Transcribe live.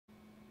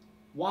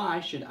Why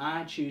should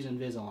I choose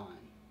Invisalign?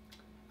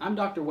 I'm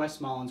Dr.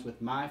 Westmollins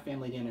with My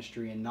Family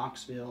Dentistry in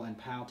Knoxville and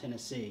Powell,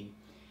 Tennessee,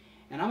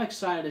 and I'm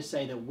excited to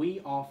say that we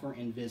offer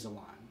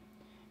Invisalign.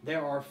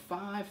 There are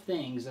 5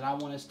 things that I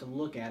want us to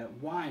look at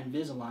why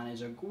Invisalign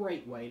is a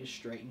great way to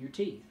straighten your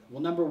teeth.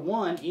 Well, number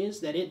 1 is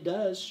that it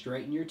does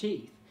straighten your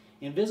teeth.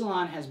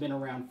 Invisalign has been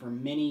around for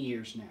many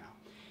years now,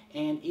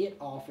 and it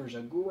offers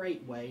a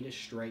great way to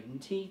straighten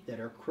teeth that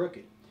are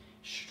crooked.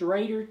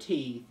 Straighter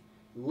teeth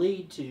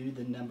lead to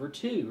the number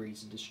 2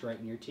 reason to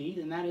straighten your teeth,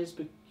 and that is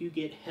you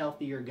get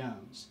healthier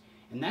gums.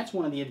 And that's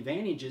one of the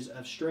advantages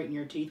of straightening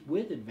your teeth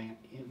with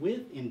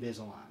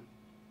Invisalign.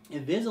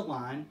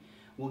 Invisalign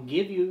will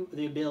give you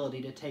the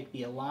ability to take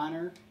the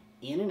aligner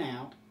in and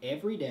out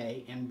every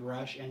day and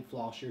brush and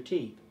floss your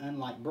teeth,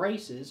 unlike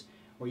braces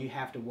where you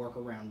have to work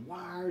around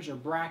wires or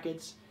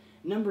brackets.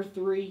 Number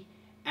 3,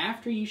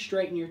 after you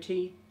straighten your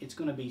teeth, it's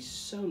going to be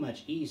so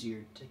much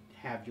easier to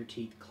have your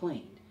teeth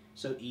cleaned.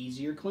 So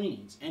easier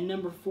cleanings. And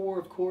number 4,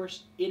 of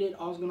course, it is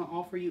also going to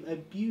offer you a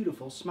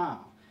beautiful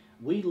smile.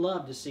 We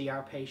love to see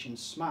our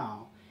patients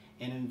smile,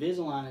 and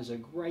Invisalign is a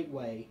great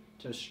way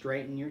to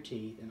straighten your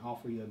teeth and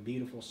offer you a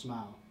beautiful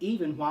smile,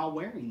 even while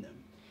wearing them.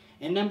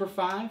 And number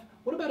 5,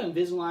 what about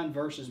Invisalign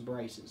versus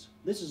braces?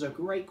 This is a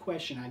great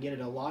question. I get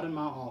it a lot in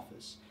my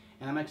office.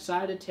 And I'm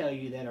excited to tell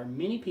you that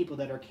many people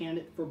that are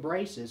candidate for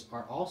braces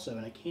are also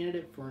a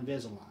candidate for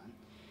Invisalign.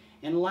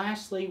 And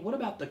lastly, what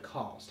about the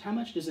cost? How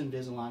much does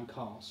Invisalign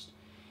cost?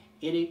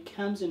 It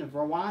comes in a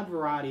wide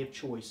variety of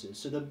choices,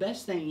 so the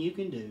best thing you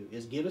can do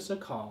is give us a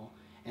call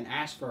and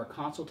ask for a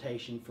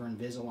consultation for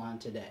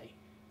Invisalign today.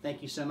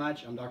 Thank you so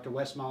much. I'm Dr.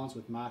 Westmollins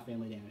with My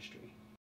Family Dentistry.